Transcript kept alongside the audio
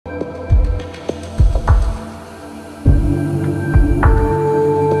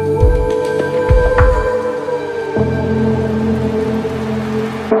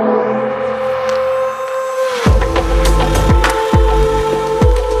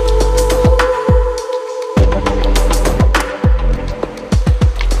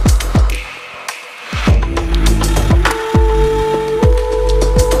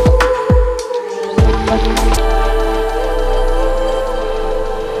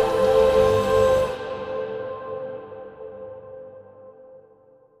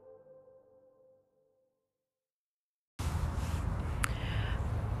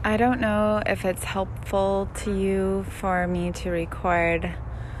I don't know if it's helpful to you for me to record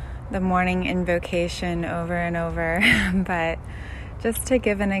the morning invocation over and over, but just to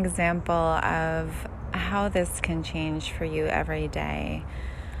give an example of how this can change for you every day.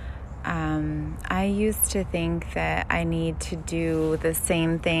 I used to think that I need to do the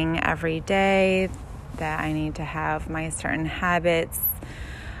same thing every day, that I need to have my certain habits,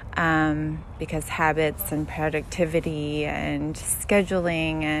 because habits and productivity and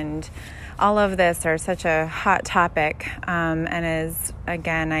scheduling and all of this are such a hot topic. And as,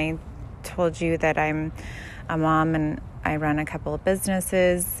 again, I told you that I'm a mom and I run a couple of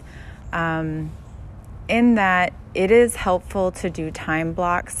businesses, in that it is helpful to do time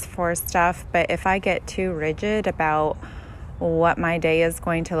blocks for stuff, but if I get too rigid about what my day is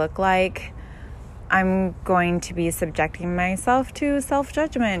going to look like, I'm going to be subjecting myself to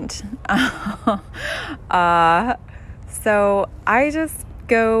self-judgment. So I just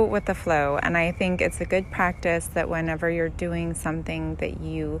go with the flow, and I think it's a good practice that whenever you're doing something that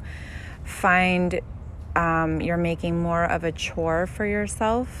you find you're making more of a chore for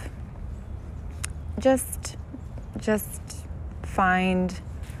yourself, just find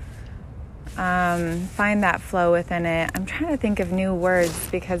that flow within it. I'm trying to think of new words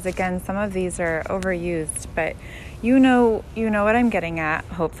because, again, some of these are overused, but you know what I'm getting at,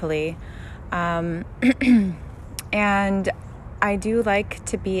 hopefully. And I do like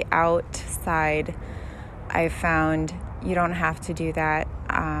to be outside. I found you don't have to do that.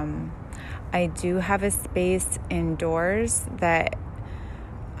 I do have a space indoors that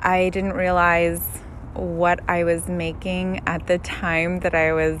I didn't realize what I was making at the time that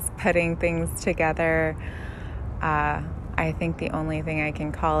I was putting things together. I think the only thing I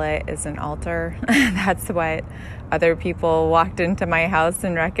can call it is an altar. That's what other people walked into my house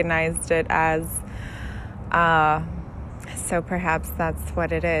and recognized it as. So perhaps that's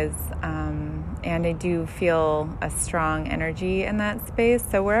what it is. And I do feel a strong energy in that space.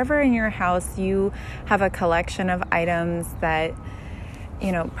 So wherever in your house you have a collection of items that,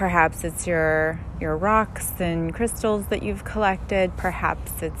 perhaps it's your rocks and crystals that you've collected.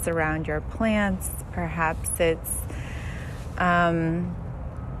 Perhaps it's around your plants. Perhaps it's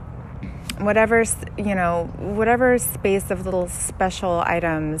whatever space of little special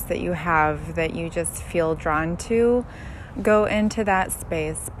items that you have that you just feel drawn to. Go into that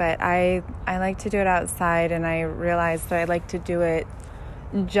space. But I like to do it outside, and I realized that I like to do it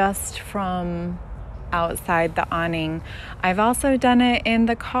just from outside the awning. I've also done it in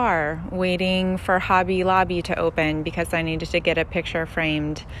the car, waiting for Hobby Lobby to open because I needed to get a picture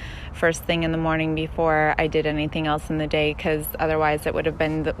framed first thing in the morning before I did anything else in the day, because otherwise it would have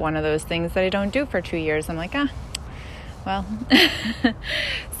been one of those things that I don't do for 2 years. I'm like, well.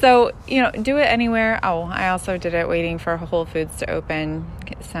 So, do it anywhere. Oh, I also did it waiting for Whole Foods to open,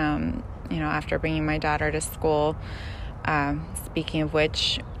 after bringing my daughter to school. Speaking of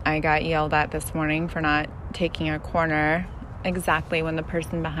which, I got yelled at this morning for not taking a corner exactly when the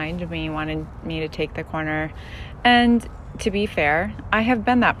person behind me wanted me to take the corner. And to be fair, I have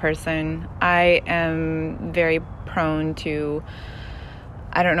been that person. I am very prone to,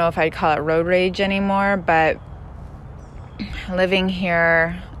 I don't know if I'd call it road rage anymore, but living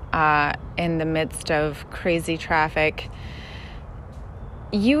here in the midst of crazy traffic,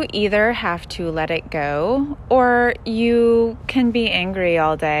 you either have to let it go or you can be angry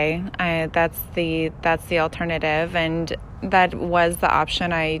all day. That's the alternative, and that was the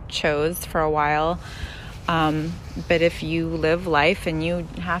option I chose for a while. But if you live life and you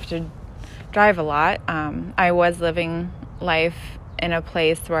have to drive a lot, I was living life in a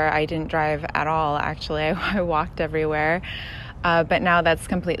place where I didn't drive at all. Actually, I walked everywhere. But now that's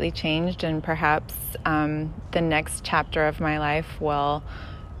completely changed, and perhaps the next chapter of my life will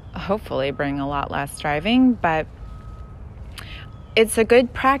hopefully bring a lot less driving. But it's a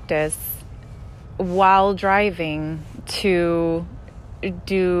good practice while driving to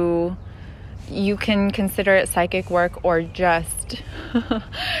do. You can consider it psychic work or just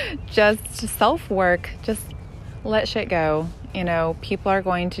self-work. Just let shit go. People are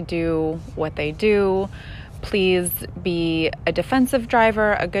going to do what they do. Please be a defensive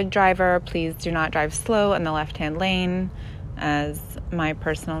driver, a good driver. Please do not drive slow in the left-hand lane, as my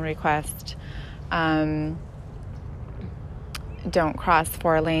personal request. Don't cross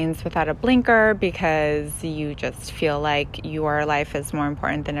 4 lanes without a blinker because you just feel like your life is more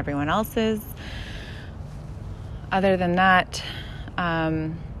important than everyone else's. Other than that,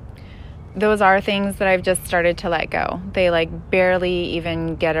 those are things that I've just started to let go. They like barely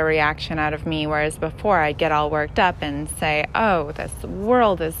even get a reaction out of me, whereas before I'd get all worked up and say, oh, this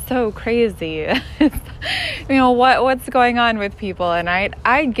world is so crazy. What's going on with people? And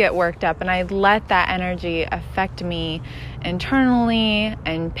I'd get worked up, and I'd let that energy affect me internally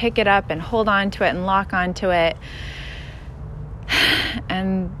and pick it up and hold on to it and lock onto it.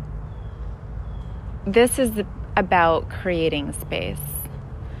 And this is about creating space.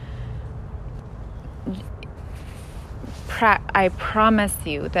 I promise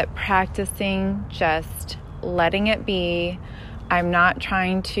you that practicing just letting it be, I'm not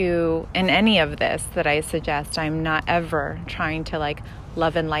trying to, in any of this that I suggest, I'm not ever trying to like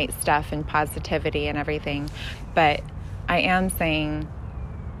love and light stuff and positivity and everything, but I am saying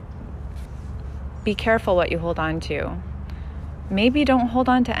be careful what you hold on to. Maybe don't hold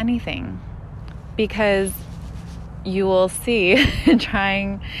on to anything, because you will see in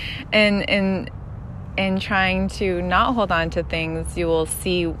trying to not hold on to things, you will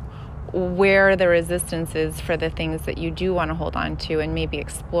see where the resistance is for the things that you do want to hold on to, and maybe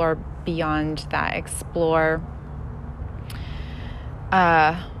explore beyond that. Explore,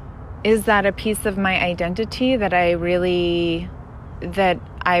 is that a piece of my identity that I've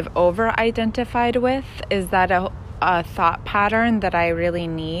over-identified with? Is that a thought pattern that I really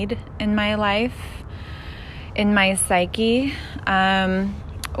need in my life, in my psyche?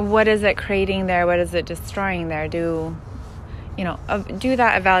 What is it creating there? What is it destroying there? Do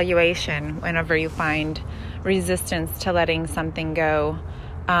that evaluation whenever you find resistance to letting something go.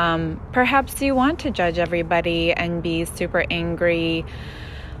 Perhaps you want to judge everybody and be super angry.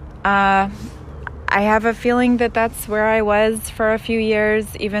 I have a feeling that that's where I was for a few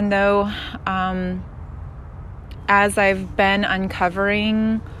years, even though as I've been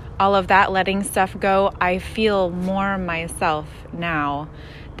uncovering all of that, letting stuff go, I feel more myself now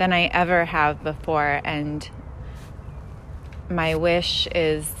than I ever have before. And my wish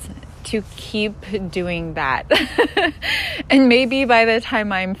is to keep doing that. And maybe by the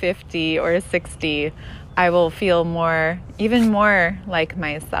time I'm 50 or 60, I will feel even more like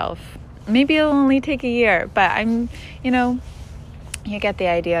myself. Maybe it'll only take a year, but I'm, you get the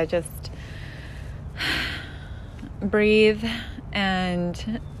idea. Just breathe.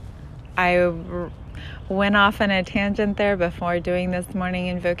 And I went off on a tangent there before doing this morning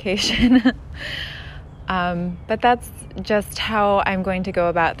invocation. But that's just how I'm going to go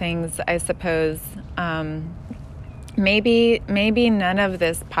about things, I suppose. Maybe none of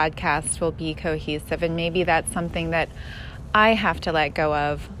this podcast will be cohesive, and maybe that's something that I have to let go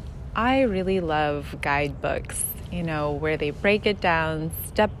of. I really love guidebooks, where they break it down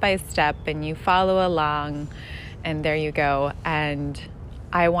step by step and you follow along, and there you go. And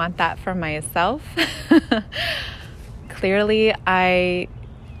I want that for myself. Clearly, I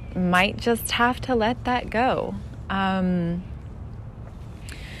might just have to let that go.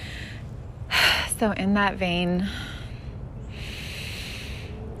 So in that vein,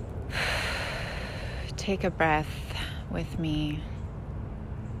 take a breath with me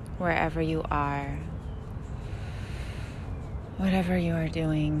wherever you are, whatever you are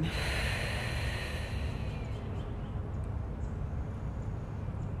doing.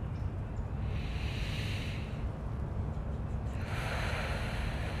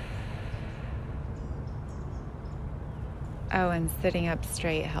 Oh, and sitting up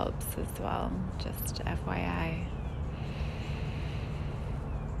straight helps as well, just FYI.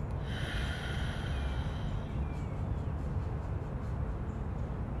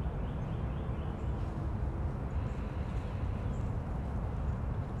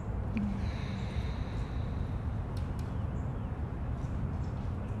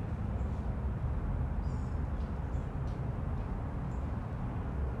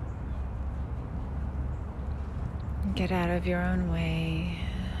 Get out of your own way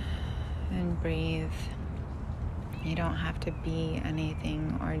and breathe. You don't have to be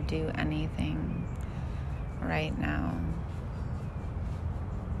anything or do anything right now.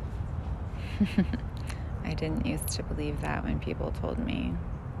 I didn't used to believe that when people told me.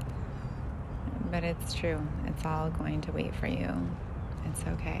 But it's true. It's all going to wait for you. It's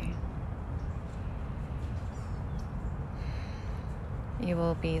okay. You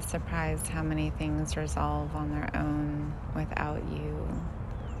will be surprised how many things resolve on their own without you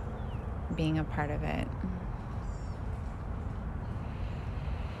being a part of it.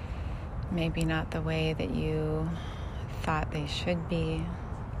 Maybe not the way that you thought they should be,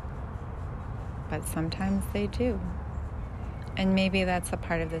 but sometimes they do. And maybe that's a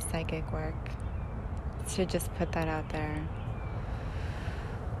part of the psychic work, to just put that out there.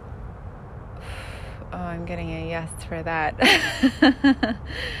 Oh, I'm getting a yes for that.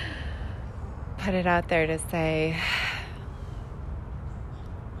 put it out there to say,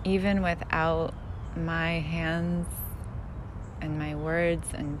 even without my hands and my words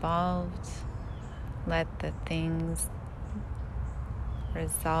involved, let the things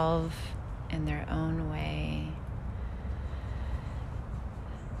resolve in their own way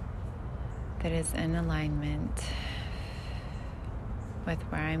that is in alignment with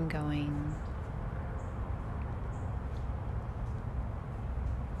where I'm going.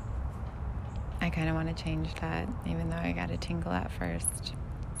 I kind of want to change that, even though I got a tingle at first.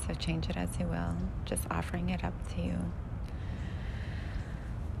 So change it as you will, just offering it up to you.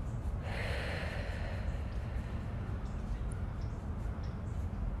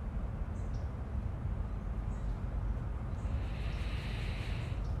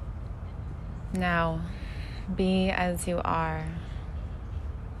 Now, be as you are.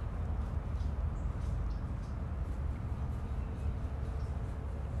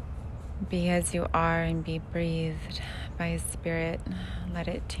 Be as you are and be breathed by Spirit. Let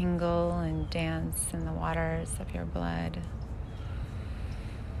it tingle and dance in the waters of your blood,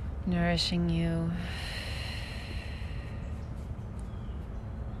 nourishing you.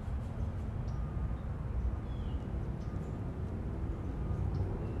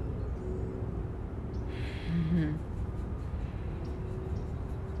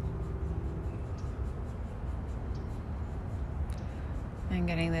 I'm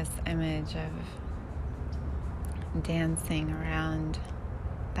getting this image of dancing around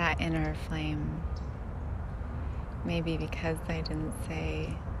that inner flame. Maybe because I didn't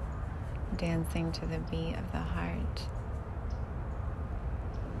say dancing to the beat of the heart.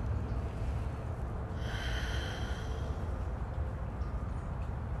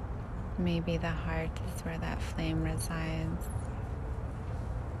 Maybe the heart is where that flame resides.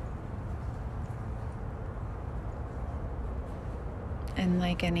 And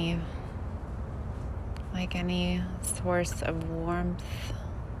like any source of warmth,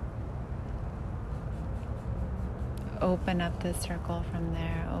 open up the circle from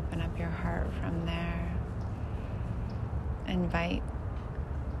there, open up your heart from there. Invite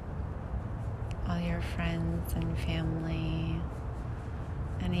all your friends and family,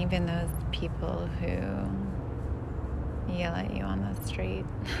 and even those people who yell at you on the street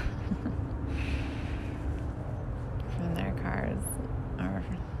from their cars or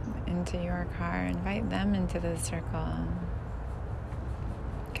into your car. Invite them into the circle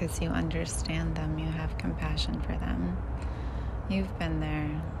because you understand them, you have compassion for them. You've been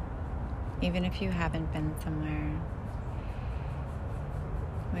there, even if you haven't been somewhere.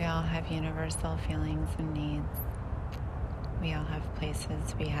 We all have universal feelings and needs. We all have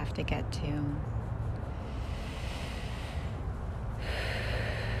places we have to get to.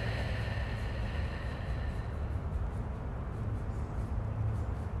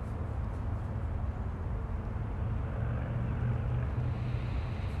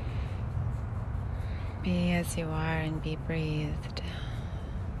 Be as you are and be breathed.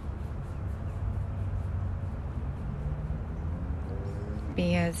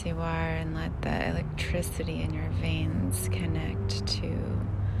 Be as you are and let the electricity in your veins connect to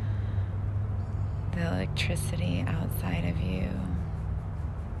the electricity outside of you.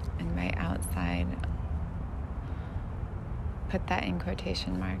 And by outside, put that in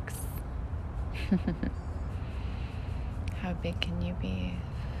quotation marks. How big can you be?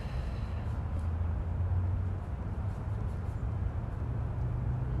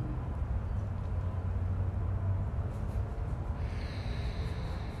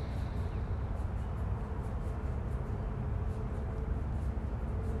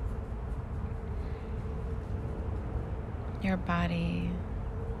 Your body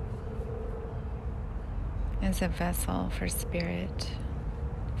is a vessel for spirit,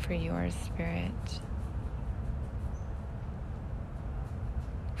 for your spirit,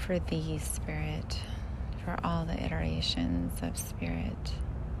 for the spirit, for all the iterations of spirit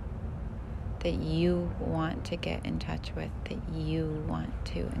that you want to get in touch with, that you want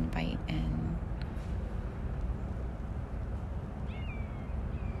to invite in.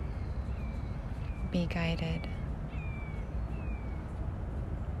 Be guided.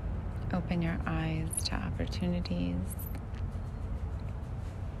 Open your eyes to opportunities.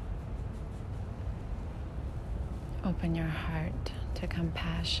 Open your heart to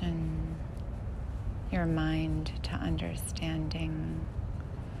compassion, your mind to understanding.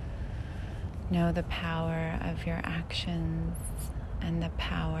 Know the power of your actions and the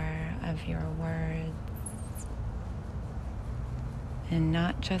power of your words. And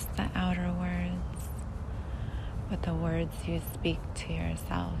not just the outer words, but the words you speak to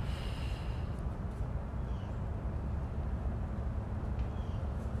yourself.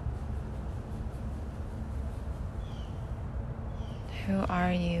 Who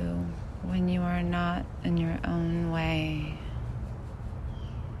are you when you are not in your own way?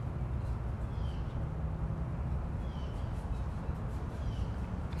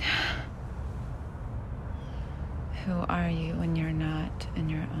 Who are you when you're not in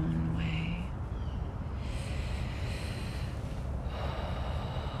your own way?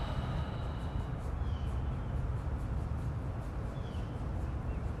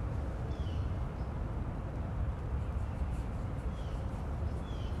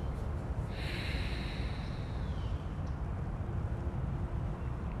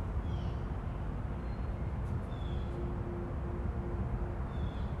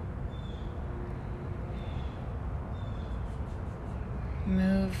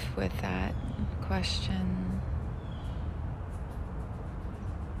 Move with that question.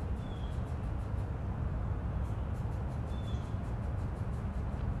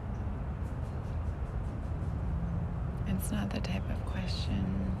 It's not the type of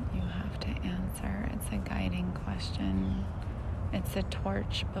question you have to answer. It's a guiding question. It's a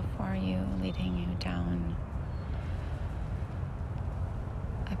torch before you, leading you down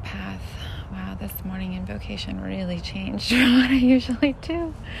a path. Wow, this morning Invocation really changed from what I usually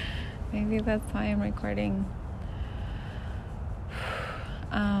do. Maybe that's why I'm recording.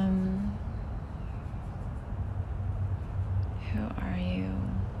 Who are you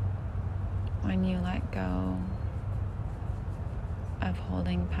when you let go of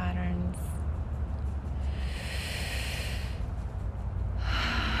holding patterns?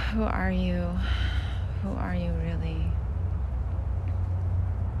 Who are you? Who are you really?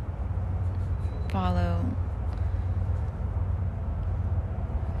 Follow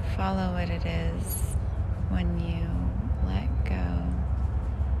what it is when you let go.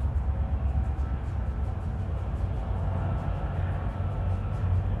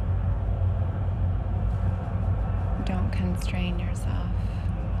 Don't constrain yourself.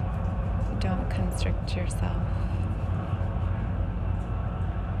 Don't constrict yourself.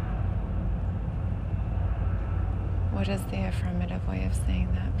 What is the affirmative way of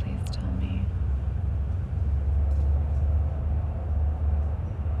saying that? Please tell me.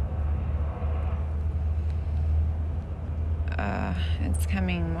 It's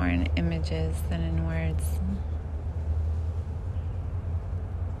coming more in images than in words.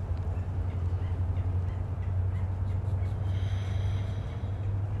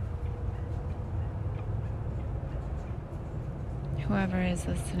 Whoever is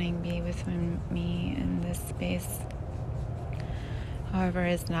listening, be with me in this space. Whoever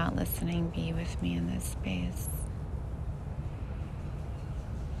is not listening, be with me in this space.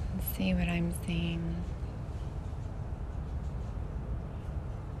 And see what I'm seeing.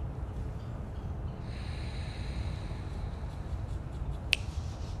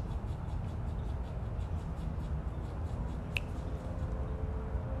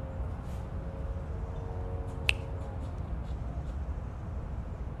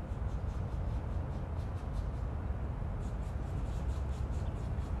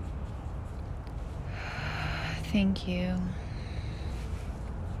 Thank you.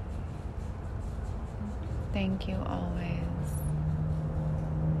 Thank you always.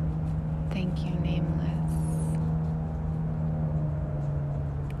 Thank you, nameless.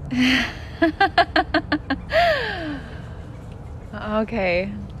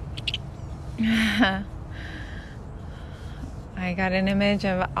 Okay. I got an image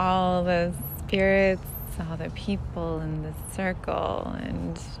of all the spirits, all the people in the circle,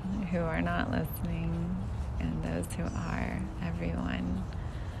 and who are not listening. And those who are, everyone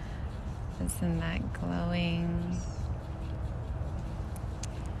is in that glowing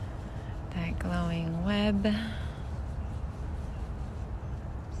web.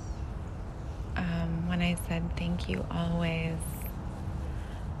 When I said thank you always,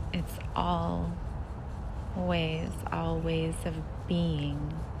 it's all ways of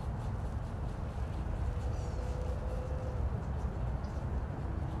being.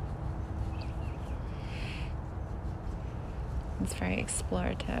 It's very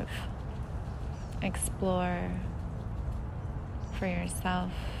explorative. Explore for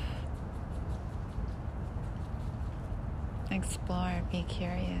yourself. Explore, be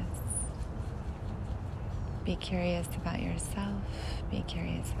curious. Be curious about yourself. Be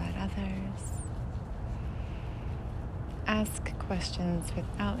curious about others. Ask questions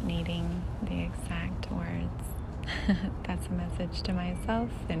without needing the exact words. That's a message to myself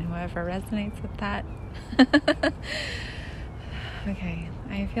and whoever resonates with that. Okay,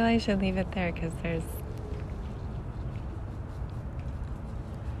 I feel I should leave it there because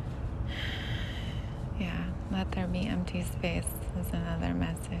let there be empty space is another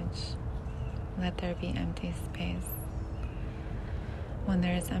message. Let there be empty space. When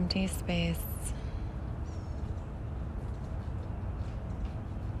there's empty space,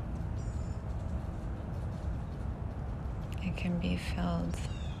 it can be filled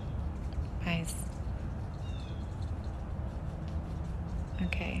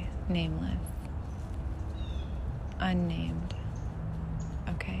by, nameless, unnamed,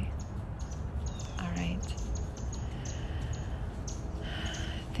 okay, all right.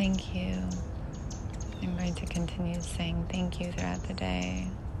 Thank you. I'm going to continue saying thank you throughout the day,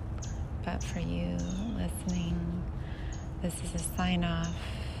 but for you listening, this is a sign off,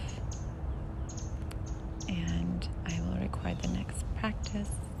 and I will record the next practice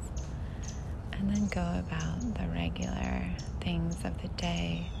and then go about the regular things of the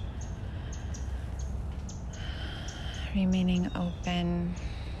day, remaining open,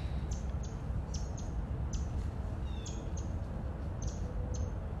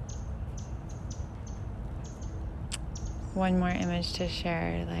 one more image to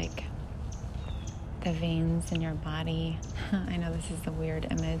share, like the veins in your body. I know this is a weird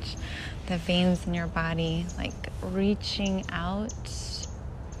image. The veins in your body, like reaching out,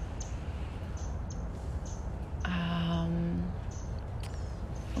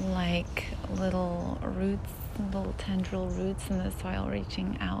 like little roots, little tendril roots in the soil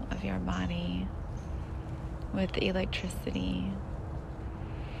reaching out of your body with electricity.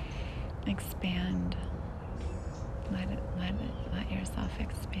 Expand. Let yourself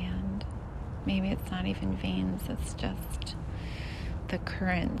expand. Maybe it's not even veins, it's just the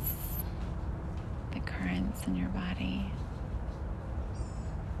currents in your body.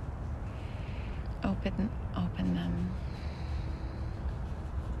 Open them.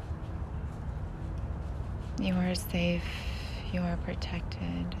 You are safe, you are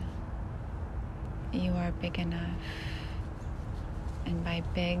protected, you are big enough. And by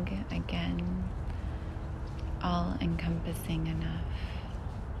big, again, all-encompassing enough.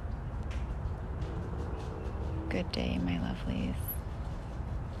 Good day, my lovelies.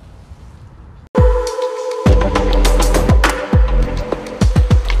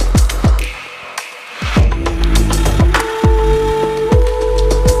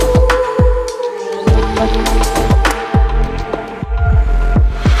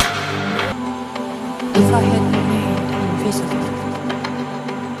 If I had remained invisible,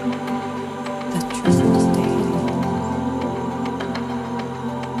 the truth would stay hidden.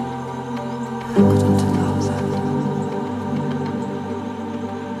 I couldn't